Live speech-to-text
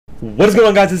What is going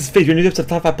on, guys? This is FaZe, your new tips of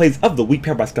top 5 plays of the week,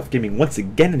 paired by SCUF Gaming once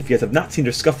again. And if you guys have not seen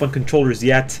their SCUF 1 controllers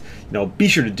yet, be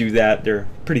sure to do that. They're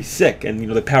pretty sick, and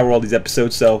they power all these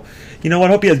episodes. So, what? I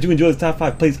hope you guys do enjoy the top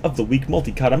 5 plays of the week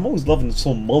multi-cod. I'm always loving this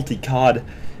whole multi-cod,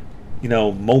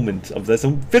 moment of this.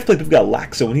 And fifth place, we've got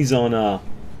Laxo, and he's on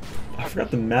I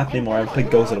forgot the map name, or I haven't played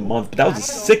Ghost in a month, but that was a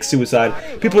sick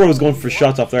suicide. People are always going for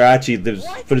shots off there. Actually, there's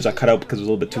footage I cut out because it was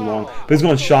a little bit too long. But he's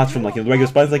going shots from the regular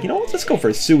spots. Like, let's go for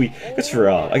a sui. It's for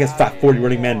I guess Fat 40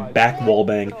 running man back wall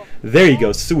bang. There you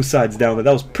go, suicides down there.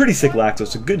 That was pretty sick, Laxo.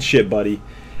 So good shit, buddy.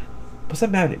 What's that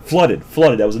map? Flooded.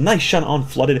 That was a nice shot on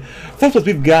Flooded. Fourth place,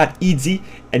 we've got Easy,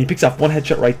 and he picks off one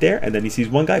headshot right there, and then he sees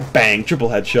one guy, bang, triple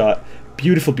headshot.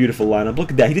 Beautiful, beautiful lineup.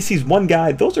 Look at that. He just sees one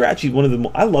guy. Those are actually one of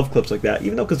the I love clips like that,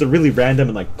 even though because they're really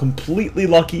random and completely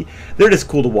lucky. They're just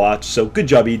cool to watch. So good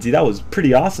job, Easy. That was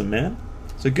pretty awesome, man.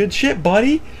 So good shit,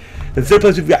 buddy. In third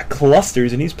place, we've got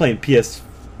Clusters, and he's playing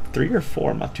PS3 or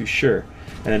 4. I'm not too sure.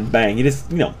 And then bang, he just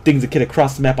dings the kid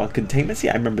across the map on containment.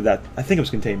 Yeah, I remember that. I think it was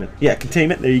containment. Yeah,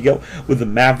 containment. There you go, with the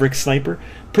Maverick sniper.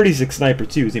 Pretty sick sniper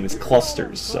too. His name is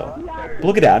Clusters. So but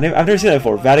look at that. I've never seen that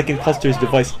before. Vatican Clusters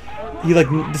device. He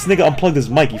this nigga unplugged his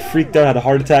mic. He freaked out, had a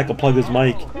heart attack, unplugged his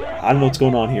mic. I don't know what's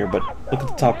going on here, but look at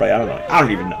the top right. I don't know. I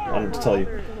don't even know. I don't know what to tell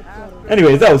you.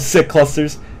 Anyways, that was sick,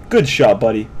 Clusters. Good shot,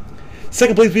 buddy.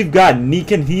 Second place, we've got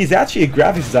Neekin. He's actually a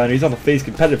graphics designer. He's on the FaZe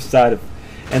competitive side of,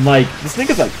 and this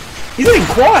nigga's he's hitting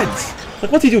quads.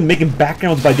 What's he doing? Making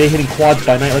backgrounds by day, hitting quads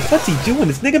by night. What's he doing?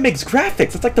 This nigga makes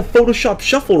graphics. It's like the Photoshop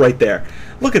shuffle right there.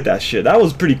 Look at that shit. That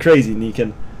was pretty crazy,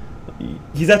 Neekin.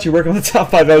 He's actually working on the top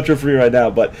 5 outro for me right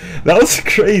now, but that was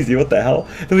crazy. What the hell?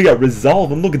 Then we got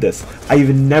Resolve, and look at this. I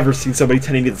even never seen somebody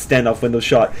 1080 the standoff window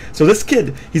shot. So this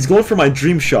kid, he's going for my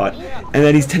dream shot, and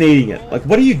then he's 1080ing it.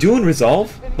 What are you doing,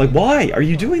 Resolve? Why are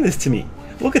you doing this to me?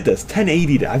 Look at this,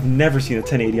 1080. I've never seen a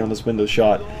 1080 on this window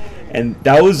shot, and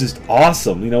that was just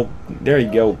awesome. There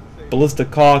you go,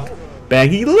 ballistic cock. Bang!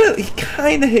 He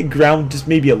kind of hit ground, just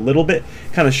maybe a little bit,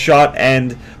 kind of shot,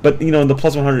 but in the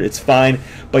plus 100 it's fine.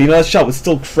 But that shot was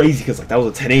still crazy because that was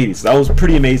a 1080, so that was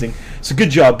pretty amazing. So good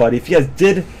job, buddy. If you guys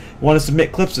did want to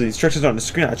submit clips, the instructions are on the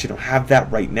screen. I actually don't have that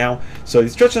right now, so the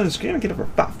instructions on the screen. I'll get it for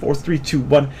 5, 4, 3, 2,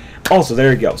 1. Also,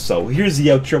 there you go. So here's the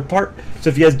outro part. So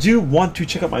if you guys do want to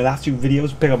check out my last 2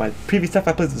 videos, pick out my previous top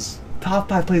 5 plays. Top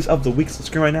 5 plays of the week on the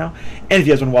screen right now. And if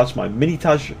you guys want to watch my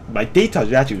my day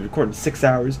taj, actually was recording 6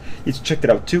 hours, you should check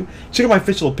that out too. Check out my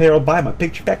official apparel, buy my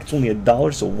picture pack. It's only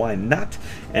 $1, so why not?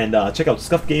 And check out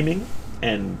SCUF Gaming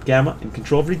and Gamma and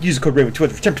Control. Use the code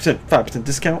RAVEN200 for 10%, 5%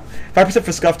 discount. 5%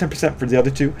 for SCUF, 10% for the other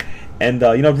 2. And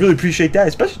really appreciate that.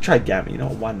 Especially try Gamma.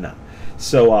 Why not?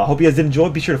 So hope you guys did enjoy.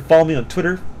 Be sure to follow me on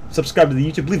Twitter. Subscribe to the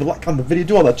YouTube, leave a like on the video,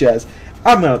 do all that jazz.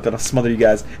 I'm not gonna smother you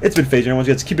guys. It's been FaZe, and I want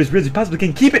you guys to keep it as real as you possibly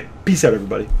can. Keep it. Peace out,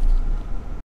 everybody.